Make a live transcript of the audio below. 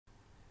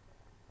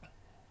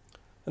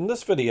In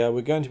this video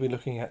we're going to be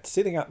looking at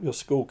setting up your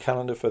school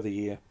calendar for the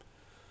year.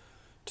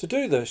 To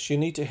do this you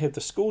need to have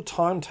the school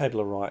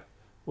timetabler right,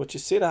 which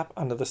is set up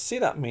under the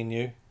Setup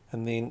menu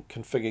and then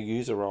Configure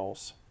User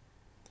Roles.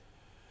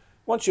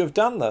 Once you have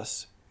done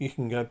this, you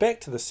can go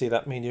back to the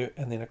Setup menu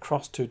and then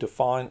across to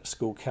Define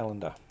School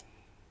Calendar.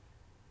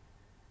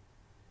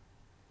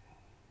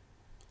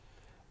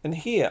 And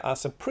here are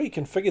some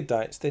pre-configured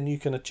dates that you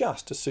can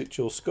adjust to suit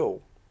your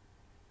school.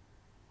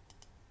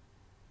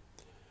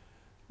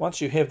 Once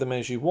you have them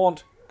as you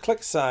want,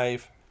 click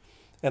Save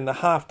and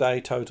the half-day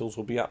totals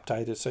will be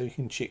updated so you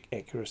can check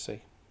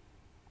accuracy.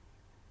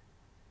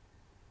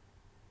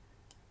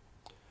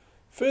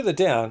 Further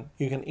down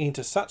you can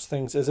enter such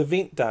things as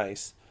event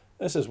days.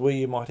 This is where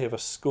you might have a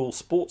school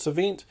sports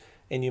event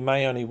and you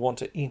may only want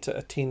to enter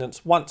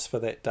attendance once for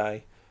that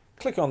day.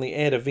 Click on the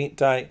Add Event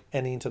Day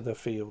and enter the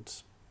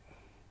fields.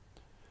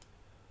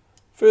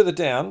 Further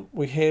down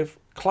we have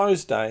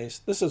closed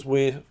days. This is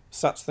where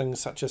such things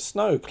such as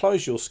snow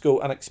close your school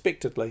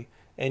unexpectedly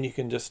and you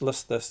can just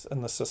list this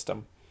in the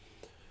system.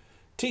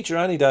 Teacher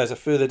only days are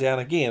further down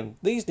again.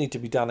 These need to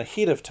be done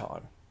ahead of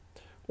time.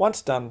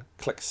 Once done,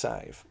 click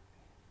Save.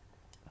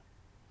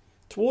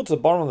 Towards the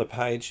bottom of the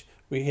page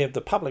we have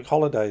the public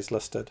holidays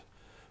listed,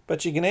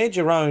 but you can add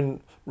your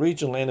own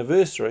regional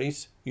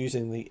anniversaries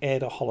using the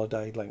Add a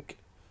Holiday link.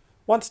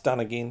 Once done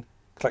again,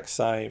 click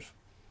Save.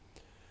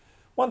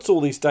 Once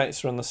all these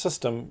dates are in the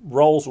system,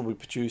 roles will be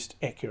produced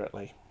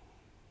accurately.